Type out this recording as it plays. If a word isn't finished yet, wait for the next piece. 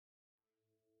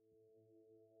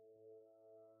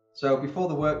So before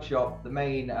the workshop, the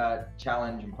main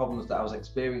challenge and problems that I was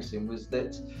experiencing was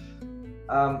that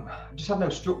just had no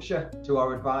structure to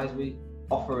our advisory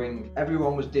offering.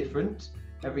 Everyone was different.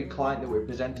 Every client that we were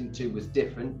presenting to was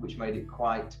different, which made it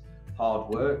quite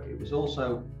hard work. It was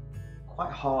also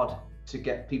quite hard to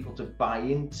get people to buy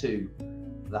into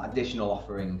that additional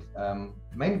offering,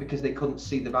 mainly because they couldn't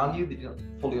see the value, they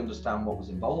didn't fully understand what was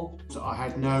involved. So I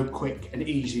had no quick and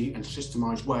easy and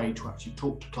systemised way to actually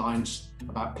talk to clients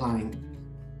about planning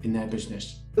in their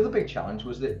business. The other big challenge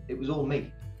was that it was all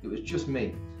me. It was just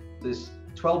me. There's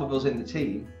 12 of us in the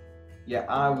team, yet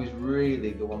I was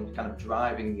really the one kind of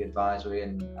driving the advisory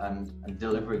and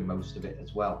delivering most of it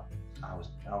as well. I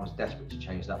was desperate to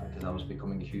change that because I was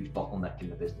becoming a huge bottleneck in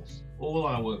the business. All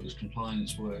our work was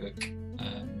compliance work,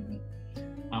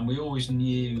 and we always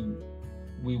knew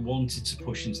we wanted to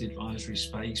push into the advisory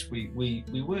space. We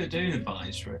were doing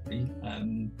advisory,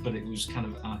 but it was kind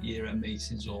of at year-end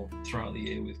meetings or throughout the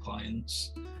year with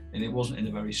clients, and it wasn't in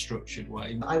a very structured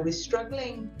way. I was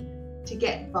struggling to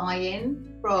get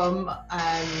buy-in from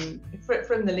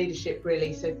the leadership,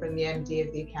 really, so from the MD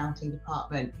of the accounting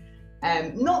department.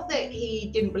 Not that he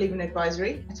didn't believe in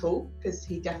advisory at all, because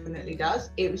he definitely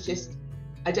does. It was just,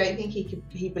 I don't think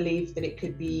he believed that it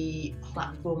could be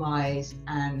platformized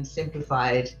and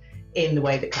simplified in the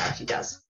way that Clarity does.